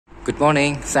Good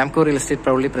morning. SAMCO Real Estate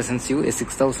proudly presents you a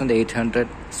 6,800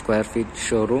 square feet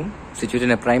showroom situated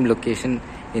in a prime location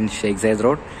in Sheikh Zayed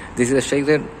Road. This is a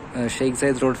Sheikh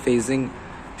Zayed Road facing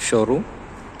showroom.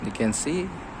 You can see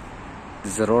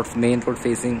this is a main road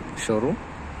facing showroom.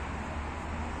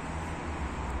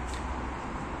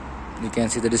 You can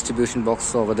see the distribution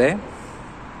box over there.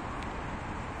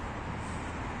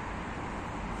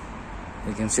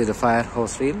 You can see the fire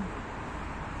hose reel.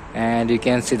 And you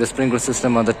can see the sprinkler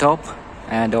system on the top,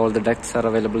 and all the ducts are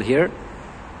available here.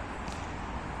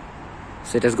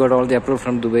 So it has got all the approval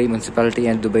from Dubai Municipality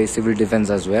and Dubai Civil Defense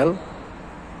as well.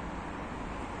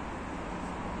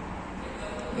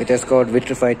 It has got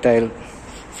vitrified tile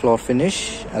floor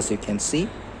finish, as you can see.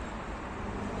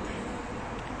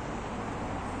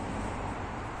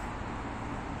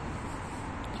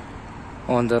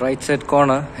 On the right side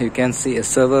corner you can see a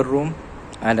server room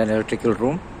and an electrical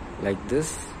room like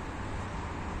this.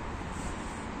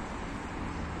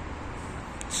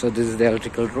 So this is the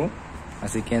electrical room,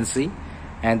 as you can see,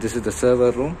 and this is the server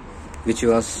room which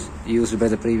was used by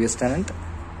the previous tenant.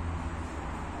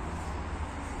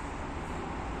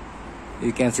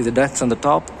 You can see the ducts on the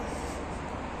top,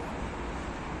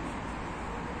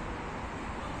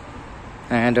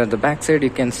 and on the back side you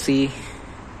can see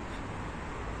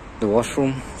the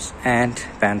washrooms and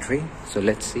pantry. So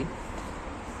let's see.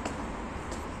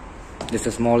 This is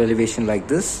a small elevation like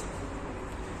this,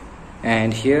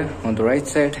 and here on the right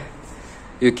side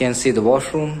you can see the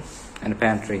washroom and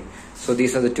pantry. So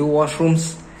these are the two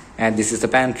washrooms and this is the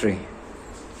pantry.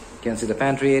 You can see the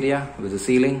pantry area with the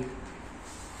ceiling,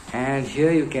 and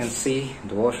here you can see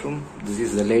the washroom. This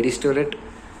is the ladies toilet,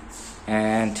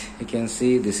 and you can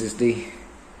see this is the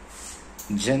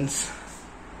gents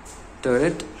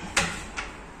toilet.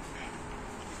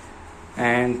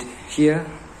 And here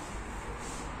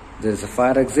there is a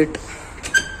fire exit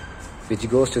which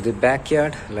goes to the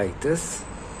backyard like this.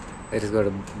 It has got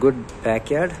a good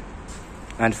backyard,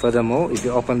 and furthermore if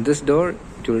you open this door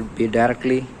it will be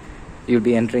directly, you'll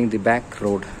be entering the back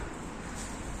road.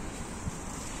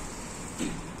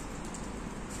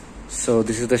 So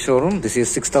this is the showroom. This is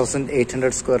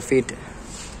 6,800 square feet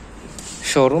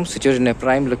showroom situated in a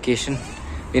prime location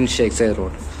in Sheikh Zayed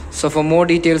Road. So for more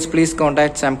details please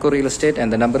contact SAMCO Real Estate,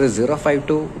 and the number is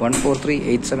 052 143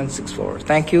 8764.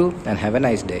 Thank you and have a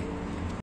nice day.